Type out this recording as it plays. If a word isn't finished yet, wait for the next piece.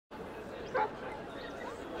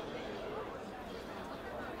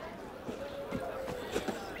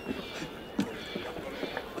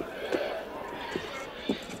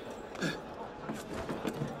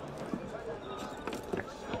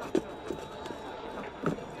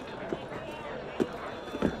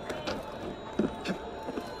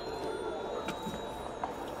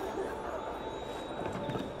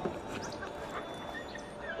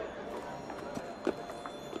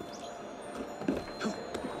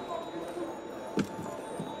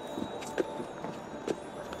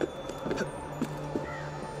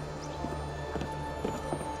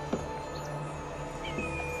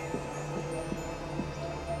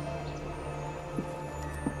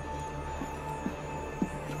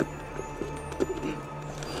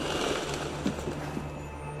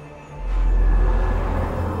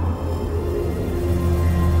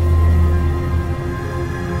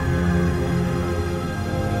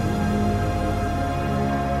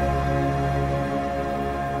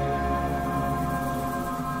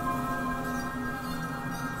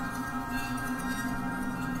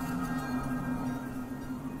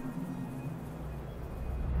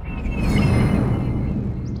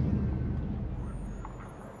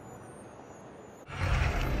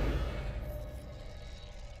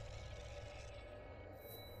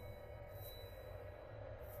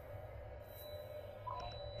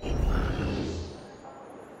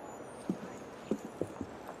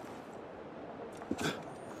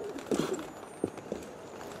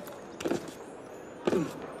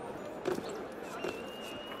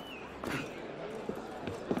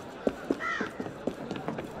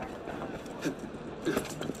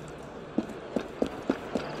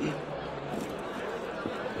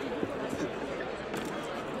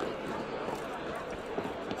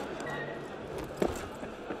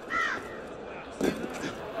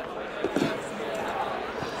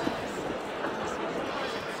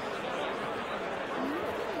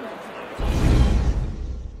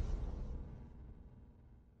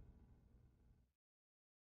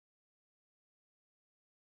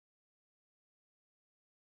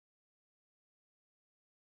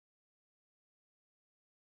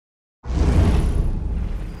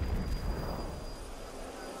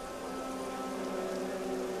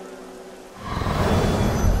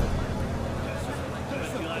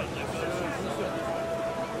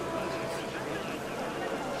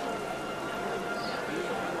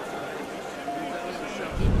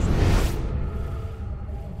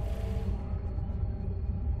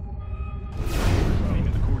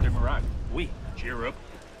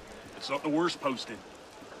not the worst posting.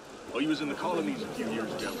 I was in the colonies a few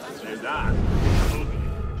years ago. Now that, ugly.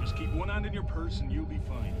 Just keep one hand in your purse and you'll be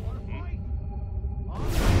fine.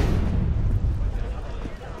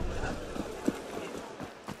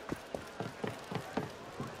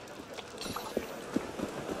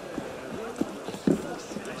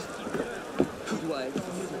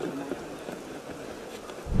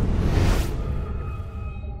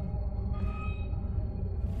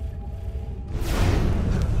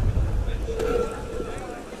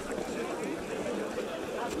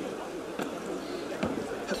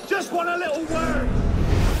 Just want a little word!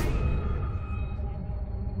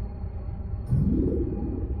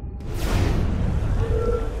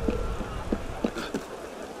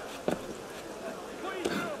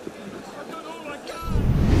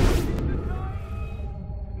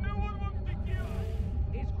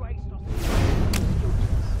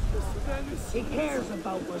 He cares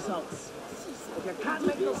about results. You can't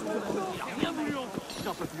make those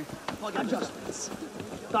adjustments.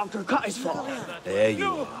 Doctor, cut his fall. There you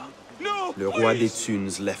are. Le Roi des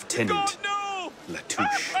Thunes' lieutenant,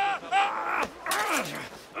 Latouche.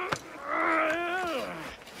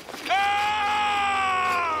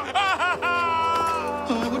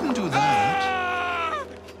 Oh, I wouldn't do that.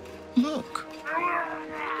 Look.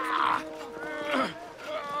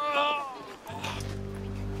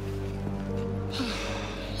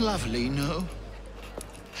 Lovely, no?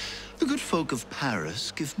 The good folk of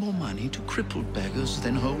Paris give more money to crippled beggars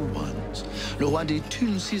than whole ones. Le Roi des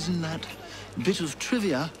Thunes sees in that bit of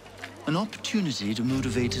trivia an opportunity to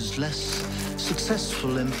motivate his less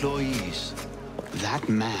successful employees. That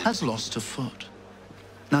man Has lost a foot.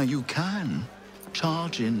 Now you can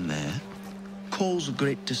charge in there, cause a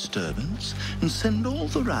great disturbance, and send all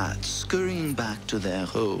the rats scurrying back to their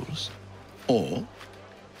holes. Or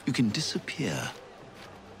you can disappear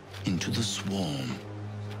into the swarm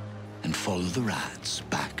and follow the rats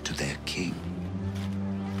back to their king.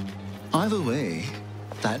 Either way,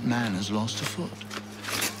 that man has lost a foot.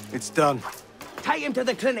 It's done. Take him to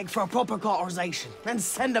the clinic for proper cauterization, then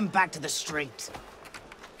send him back to the street.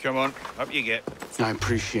 Come on, up you get. I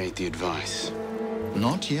appreciate the advice.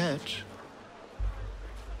 Not yet.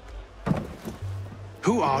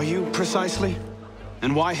 Who are you, precisely?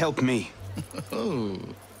 And why help me? Oh,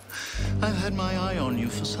 I've had my eye on you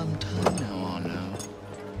for some time now, Arno.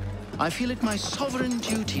 I feel it my sovereign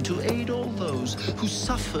duty to aid all those who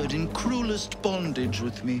suffered in cruelest bondage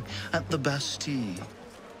with me at the Bastille.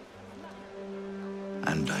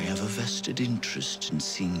 And I have a vested interest in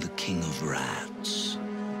seeing the King of Rats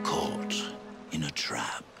caught in a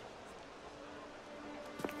trap.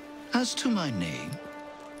 As to my name,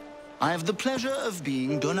 I have the pleasure of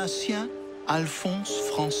being Donatien Alphonse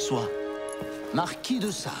François, Marquis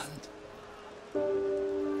de Sade.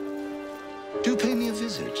 Do pay me a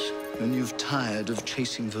visit when you've tired of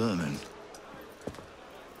chasing vermin.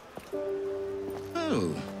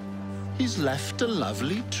 Oh, he's left a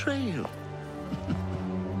lovely trail.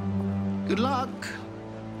 Good luck.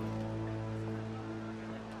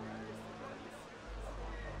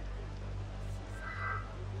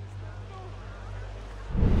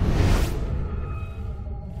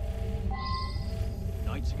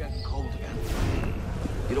 Nights are getting cold again.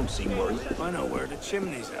 You don't seem worried. I know where the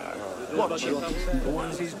chimneys are. What chimneys? The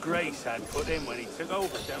ones his grace had put in when he took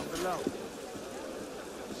over down below.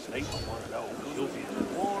 Sleep on one of those, you'll be as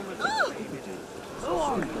warm as a baby.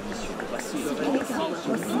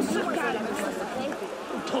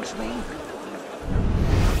 Don't touch me.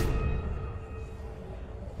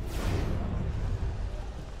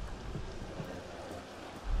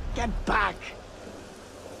 Get back.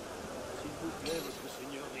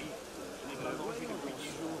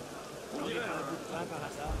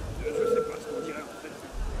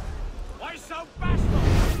 Why so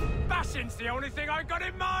bashful? Bashing's the only thing I got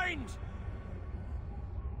in mind!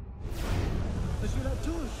 Monsieur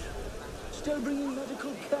Latouche, still bringing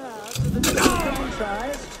medical care to the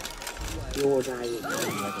franchise? Your dying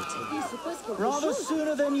rather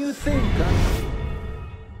sooner than you think.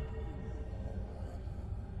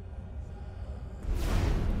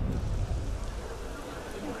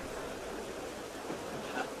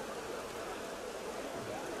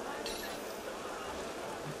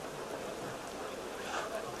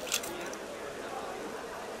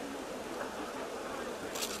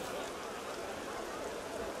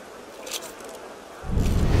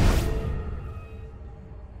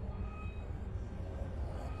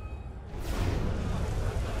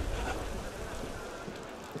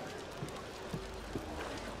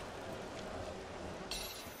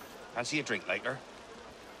 Fancy a drink later?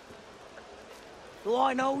 Do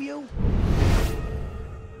I know you?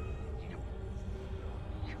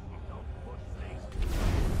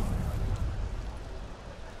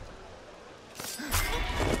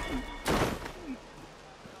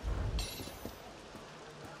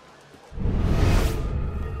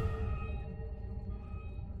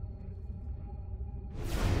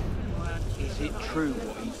 true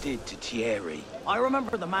what he did to Thierry? I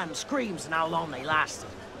remember the man's screams and how long they lasted.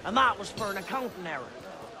 And that was for an accounting error.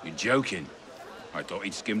 You're joking? I thought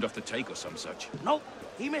he'd skimmed off the take or some such. Nope,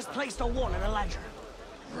 he misplaced a 1 in a ledger.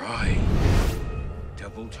 Right.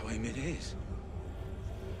 Double time it is.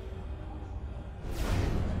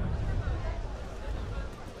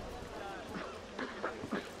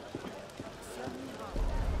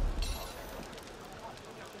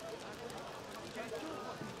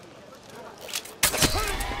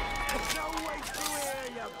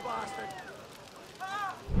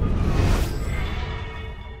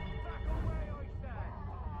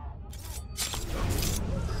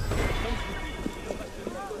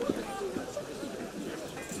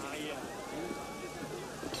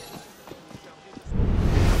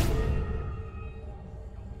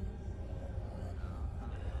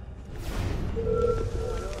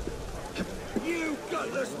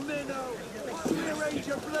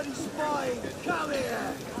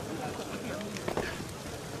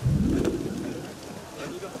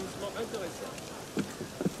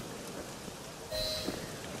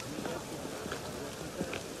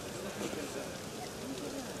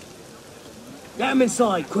 Get him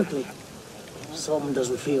inside, quickly. Something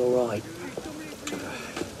doesn't feel right.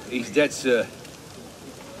 He's dead, sir.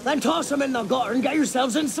 Then toss him in the gutter and get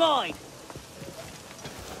yourselves inside.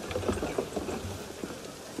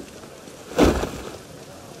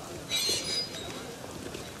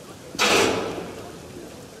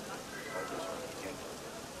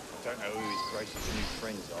 Don't know who his grace's new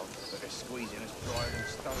friends are, but they're squeezing us drier than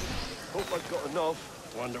stone. Hope I've got enough.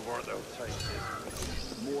 Wonder what they'll take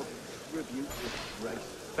this. More tribute to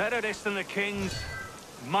grace. Better this than the king's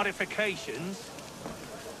modifications.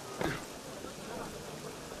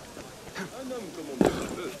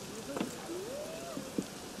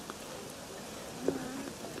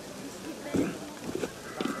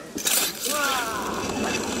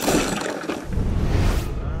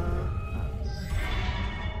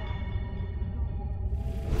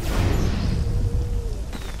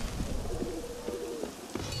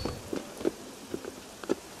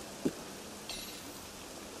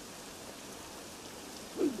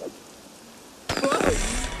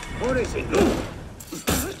 What is it?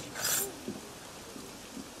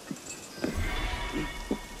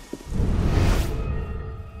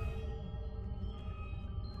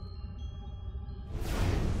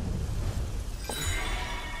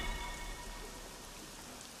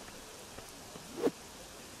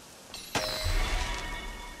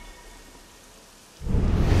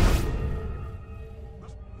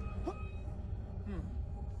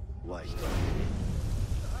 Why?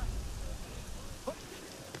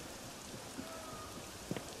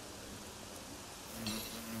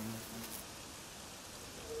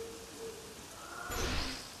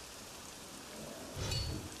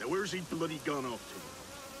 Where's he bloody gone off to?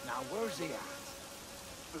 Now where's he at?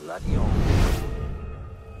 Bloody hell.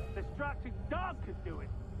 Distracting dog could do it,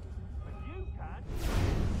 but you can't.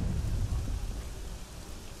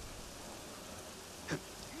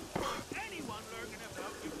 Anyone lurking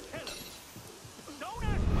about, you kill him. Don't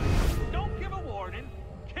ask questions, don't give a warning,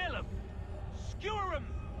 kill him. Skewer him,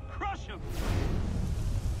 crush him.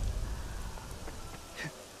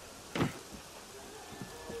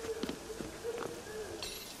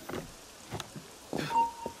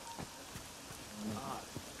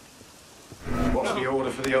 What's the order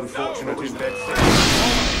for the unfortunate in bed?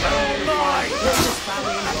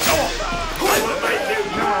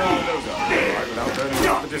 Without burning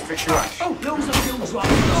up the district you ash. Oh, those are fumes right,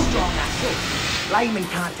 so strong that's it. Layman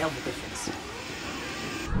can't tell the difference.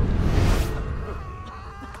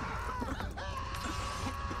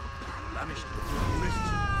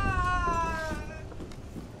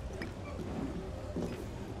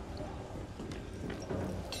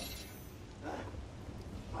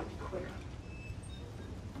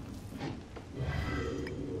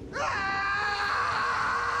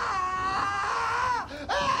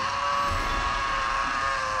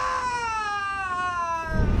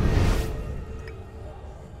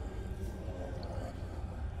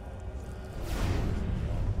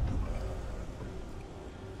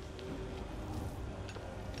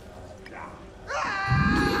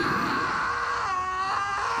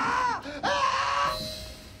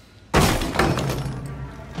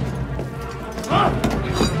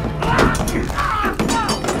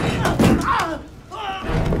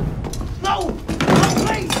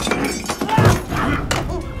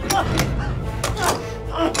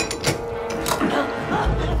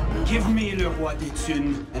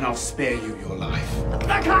 And I'll spare you your life.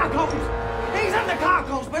 The carcos! He's in the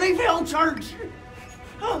carcos, but he fell church!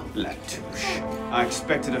 Latouche, I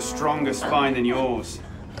expected a stronger spine than yours.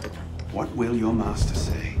 What will your master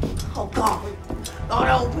say? Oh, God. Lord,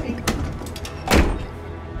 help me.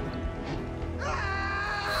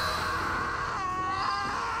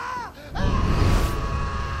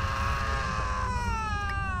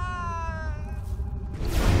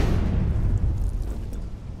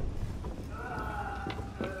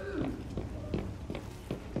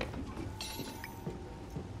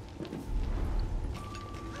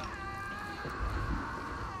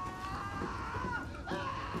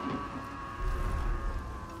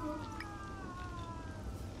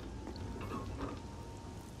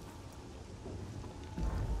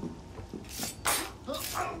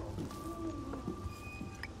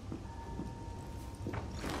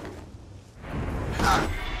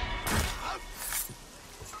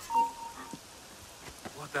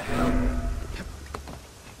 What the hell?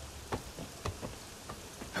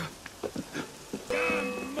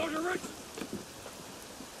 Damn moderate!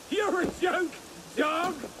 You're a joke,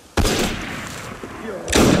 dog!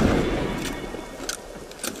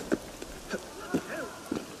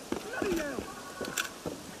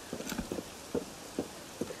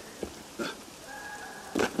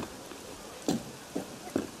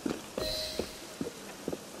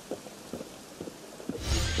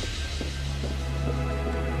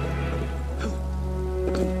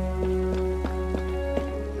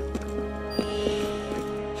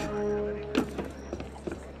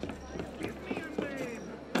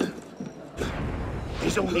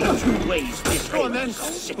 There's only two ways this Go on then,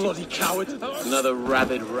 bloody coward. Another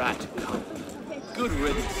rabid rat. Good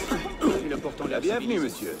riddance. Une important la bienvenue,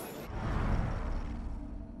 monsieur.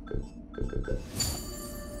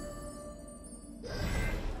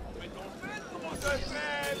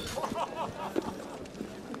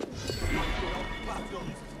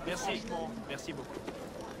 Merci. Merci beaucoup.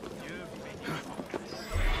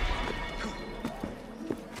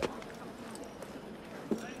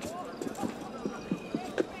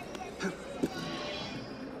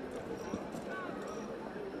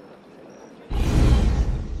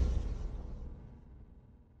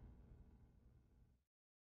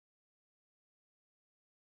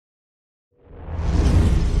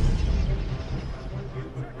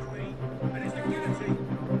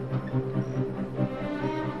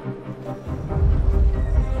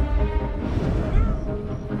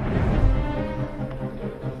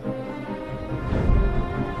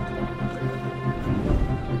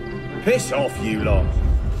 Piss off, you lot.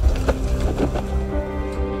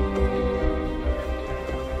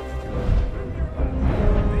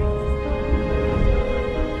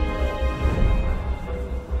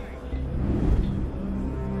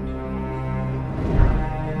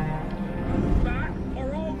 Back,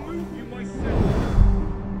 or I'll move you myself.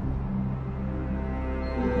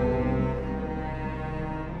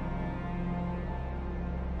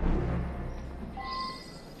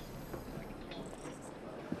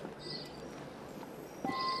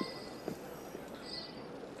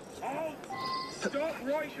 Stop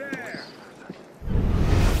right there!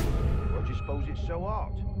 What do you suppose it's so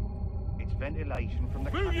hot? It's ventilation from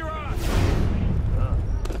the... Move your ass!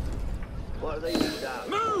 What do they do now?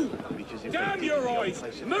 Move! Because if Damn they your did, the eyes!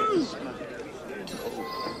 place would Move! smell.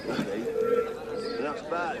 Okay. That's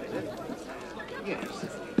bad, is it? Yes,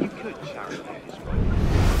 you could charity this way.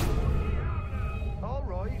 All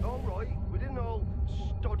right. We didn't all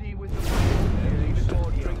study with the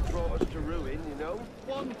before drink brought us to ruin, you know.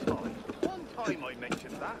 One time I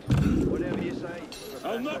mentioned that. Whatever you say.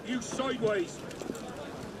 I'll knock you sideways!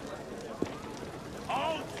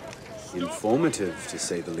 Halt! Stop. Informative, to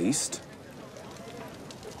say the least.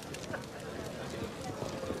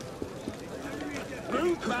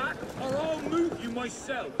 Move back, or I'll move you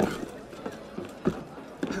myself!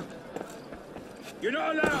 You're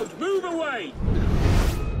not allowed! Move away!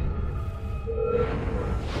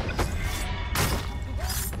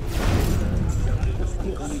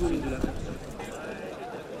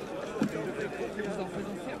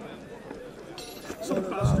 Some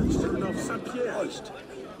bastards turned off St. Pierre heist.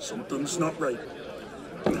 Something's not right.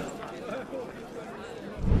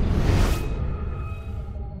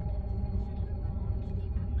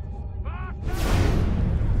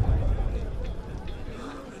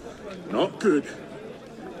 Not good.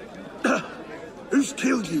 Who's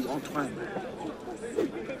killed you, Antoine?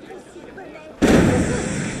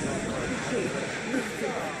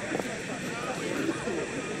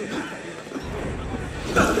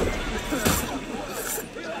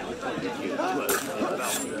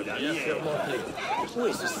 Où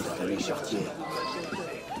est ce sacré chartier?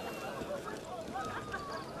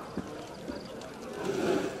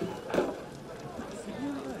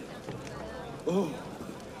 Oh.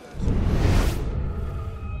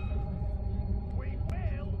 We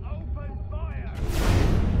will open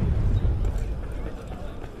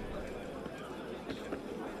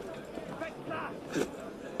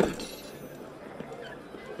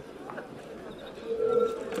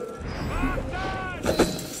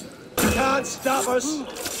stop us.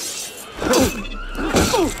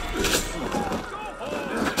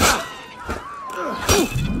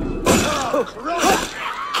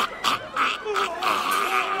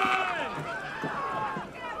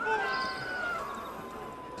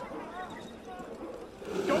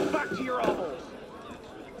 Go back to your ovals.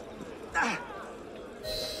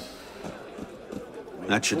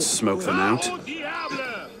 That should smoke them out. Au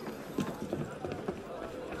diable!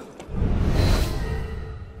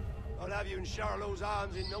 I'll have you in Charlot's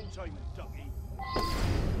arms in no time, ducky.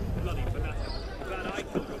 Bloody fanatic. Glad I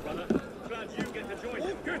killed your brother. Glad you get to join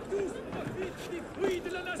him.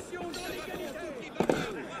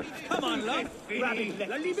 Come on, love.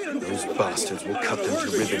 Those bastards will cut them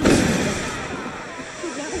to ribbons.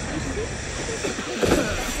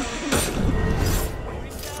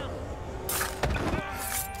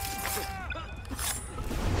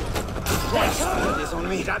 Les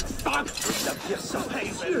ennuis. La pire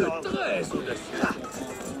sortie. Très audacieux.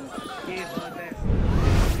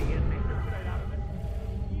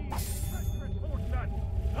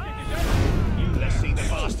 Let's see the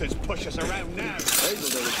bastards push us around now.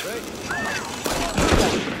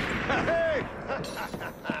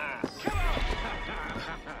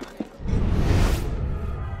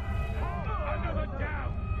 Another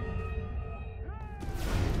down.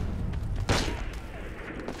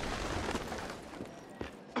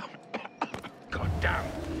 God damn.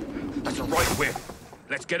 That's a right whip.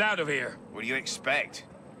 Let's get out of here. What do you expect?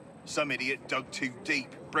 Some idiot dug too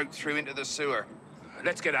deep, broke through into the sewer.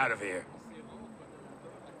 Let's get out of here.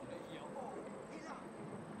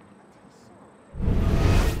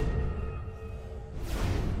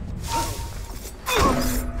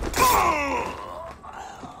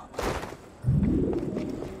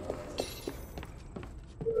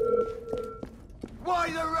 Why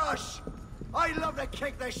the rush? I'd love to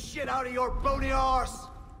kick the shit out of your bony arse.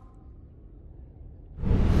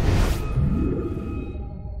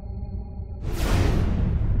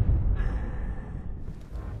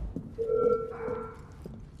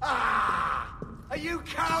 Ah! Are you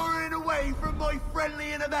cowering away from my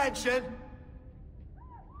friendly intervention?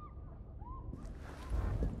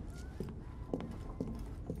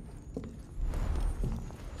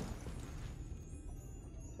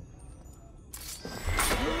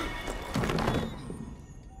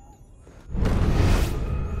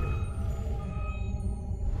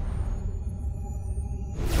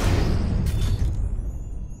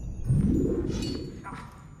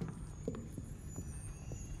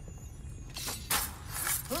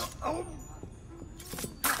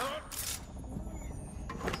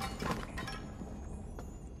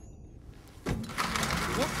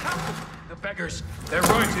 The beggars. They're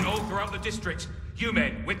rioting all throughout the district. You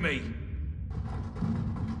men, with me.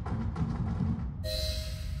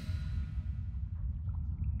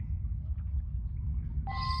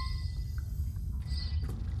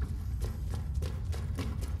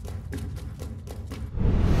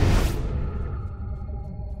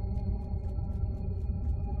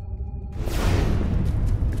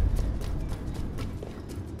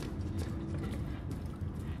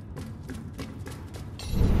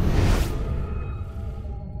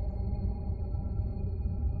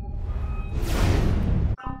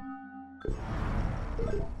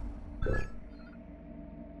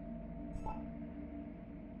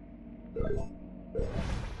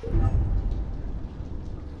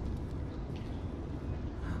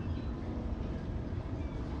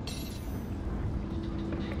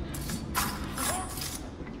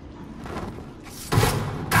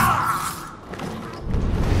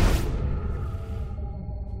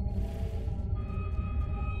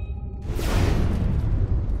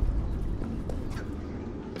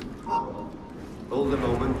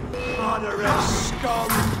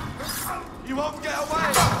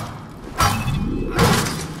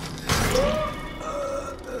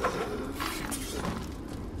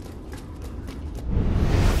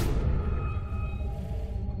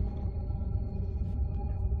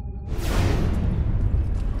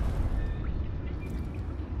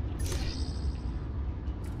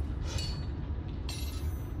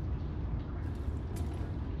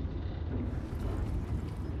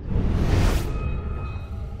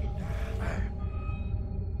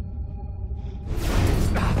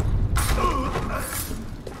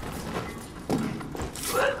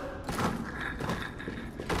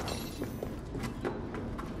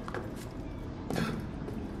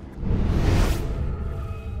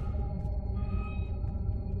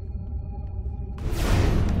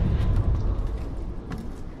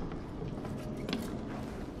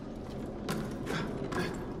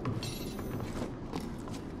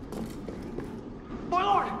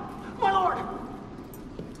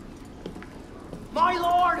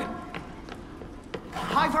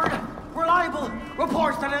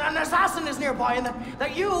 Reports that an assassin is nearby and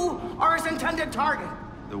that you are his intended target.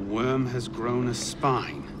 The worm has grown a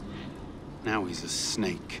spine. Now he's a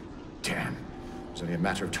snake. Damn. It was only a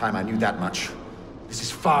matter of time I knew that much. This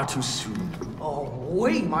is far too soon. Oh,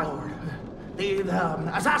 wait, my lord. The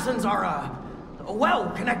assassins are,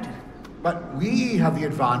 well connected. But we have the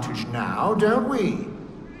advantage now, don't we?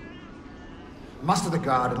 Muster the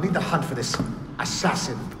guard and lead the hunt for this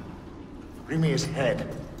assassin. Bring me his head.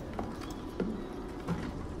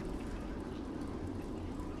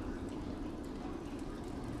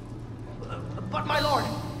 But my lord,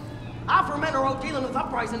 our men are out dealing with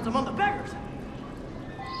uprisings among the beggars.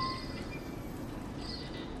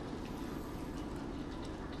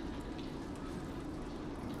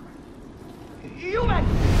 You men,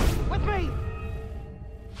 with me!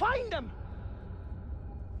 Find them!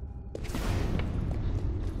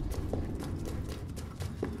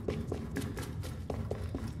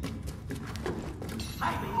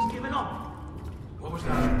 He's given up. What was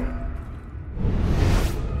that?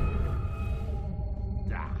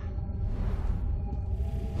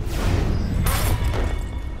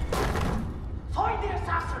 Find the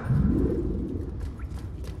assassin!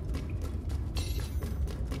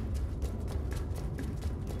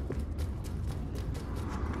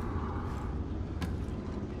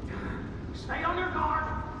 Stay on your guard!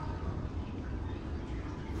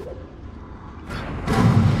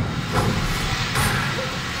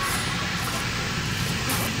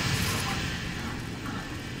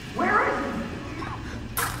 Where is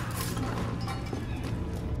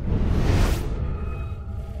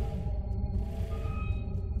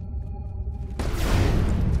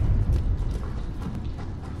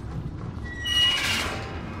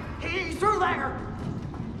he? He's through there!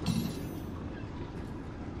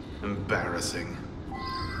 Embarrassing.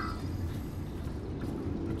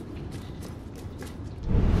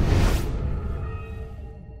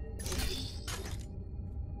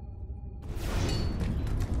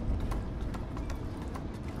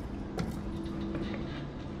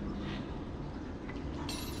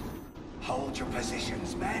 Hold your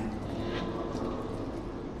positions, men.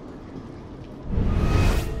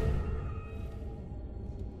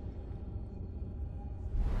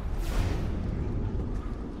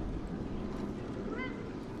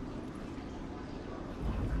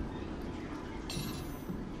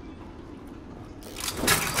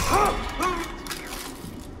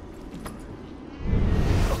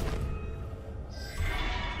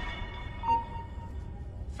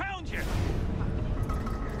 Found you!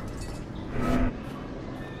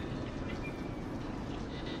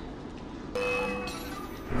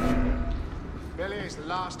 Bellier's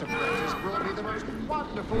last apprentice brought me the most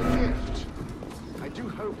wonderful gift. I do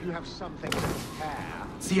hope you have something to compare.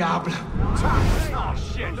 Diable! Oh,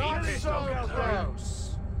 shit! Not Eat this, so dog.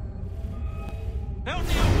 close. Out in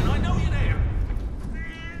the open, I know you're there!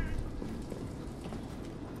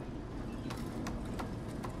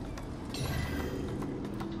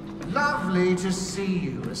 Lovely to see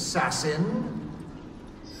you, assassin.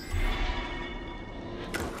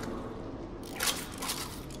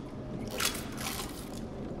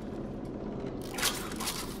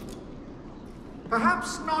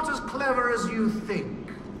 Perhaps not as clever as you think.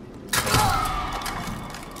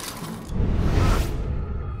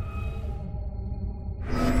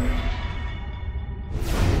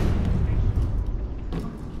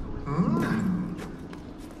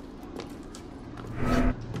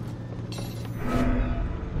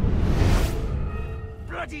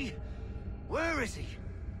 Bloody... Where is he?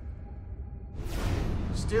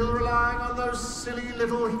 Still relying on those silly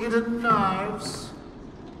little hidden knives?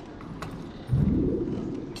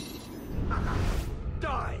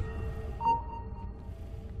 Die!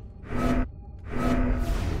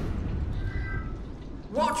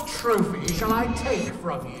 What trophy shall I take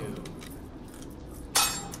from you?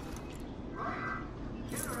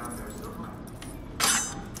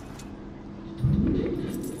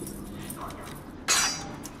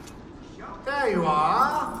 There you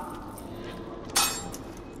are.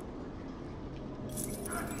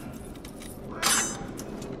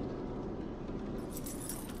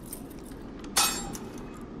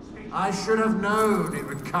 I should have known it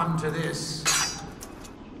would come to this.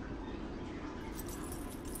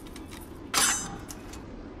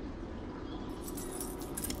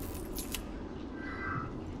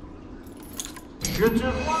 Je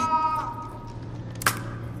te vois.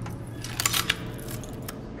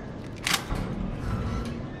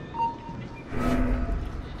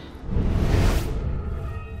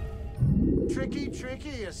 Tricky,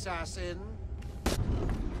 tricky, assassin.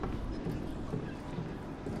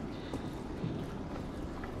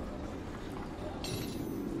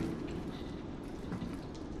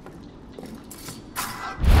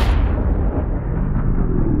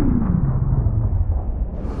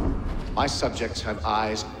 My subjects have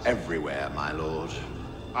eyes everywhere, my lord.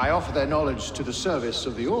 I offer their knowledge to the service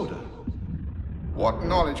of the Order. What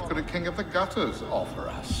knowledge could a king of the gutters offer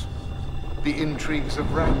us? The intrigues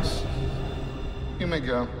of rats? You may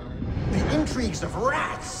go. The intrigues of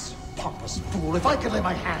rats? Pompous fool, if I could lay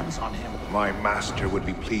my hands on him. My master would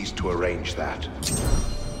be pleased to arrange that.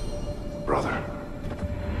 Brother.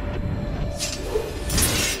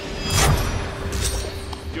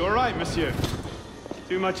 You all right, monsieur?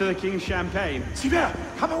 Too much of the king's champagne? Sylvain,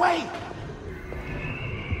 come away!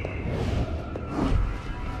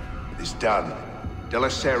 It's done. De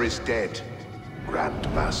LaSerre is dead.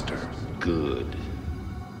 Grandmaster. Good.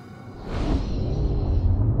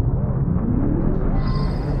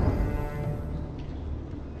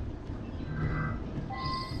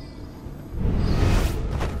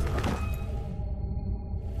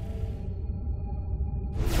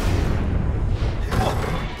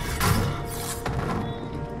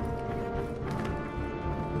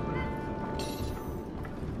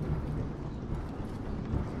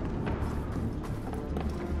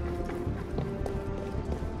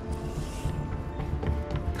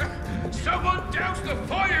 Someone douse the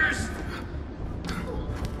fires!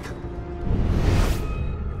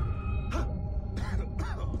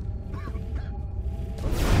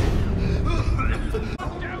 Douse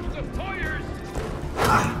the fires!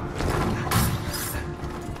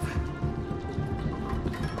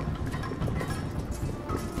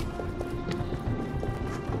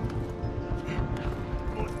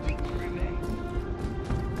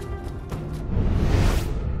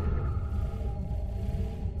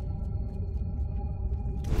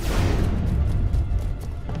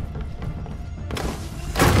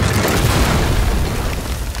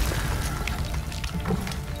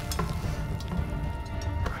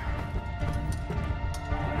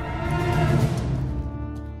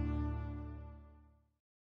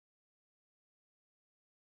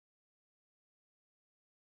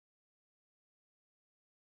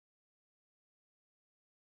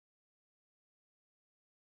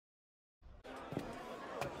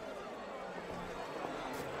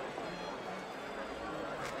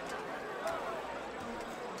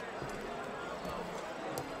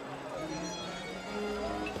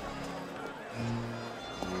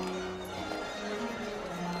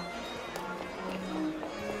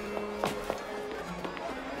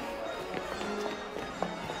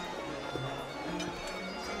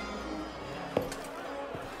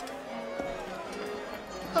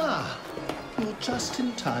 You're just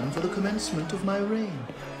in time for the commencement of my reign.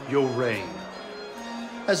 Your reign?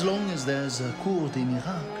 As long as there's a cour des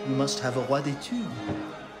miracles, you must have a roi d'étude.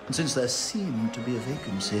 And since there seemed to be a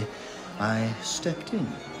vacancy, I stepped in.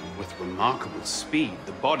 With remarkable speed.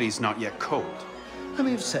 The body's not yet cold. I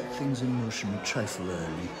may have set things in motion a trifle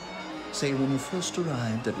early. Say, when you first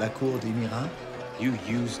arrived at la cour des miracles... You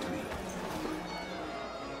used me.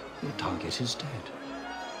 Your target is dead.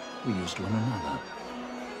 We used one another.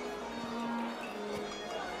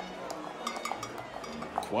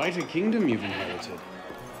 Quite a kingdom you've inherited.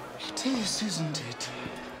 It is, isn't it?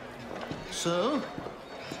 So,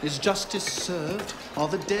 is justice served? Are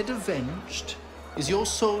the dead avenged? Is your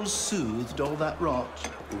soul soothed, all that rot?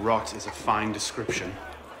 Rot is a fine description.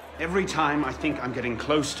 Every time I think I'm getting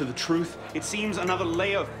close to the truth, it seems another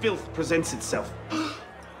layer of filth presents itself.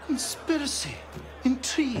 Conspiracy,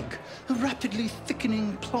 intrigue, a rapidly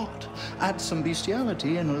thickening plot. Add some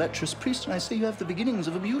bestiality and a lecherous priest, and I say you have the beginnings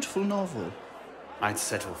of a beautiful novel. I'd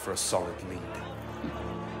settle for a solid lead.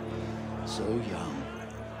 So young,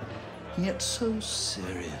 and yet so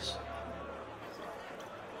serious.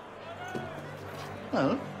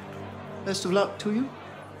 Well, best of luck to you.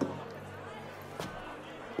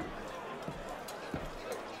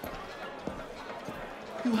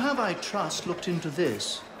 You have, I trust, looked into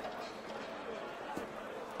this.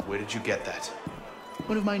 Where did you get that?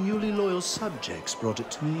 One of my newly loyal subjects brought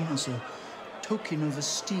it to me as a token of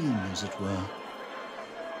esteem, as it were.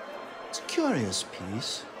 It's a curious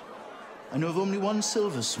piece. I know of only one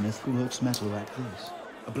silversmith who works metal like this.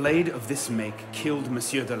 A blade of this make killed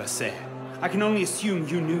Monsieur de LaSerre. I can only assume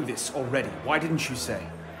you knew this already. Why didn't you say?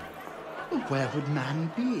 Well, where would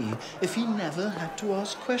man be if he never had to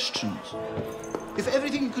ask questions? If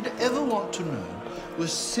everything he could ever want to know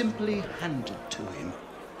was simply handed to him,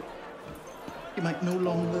 he might no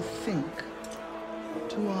longer think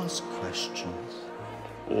to ask questions.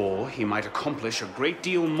 Or he might accomplish a great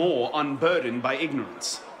deal more unburdened by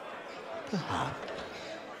ignorance. Perhaps.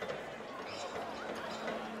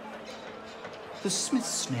 The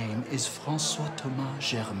smith's name is François Thomas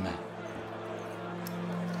Germain.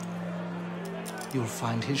 You'll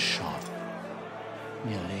find his shop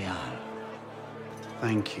near Léal.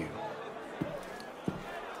 Thank you.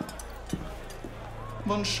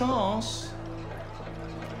 Bonne chance.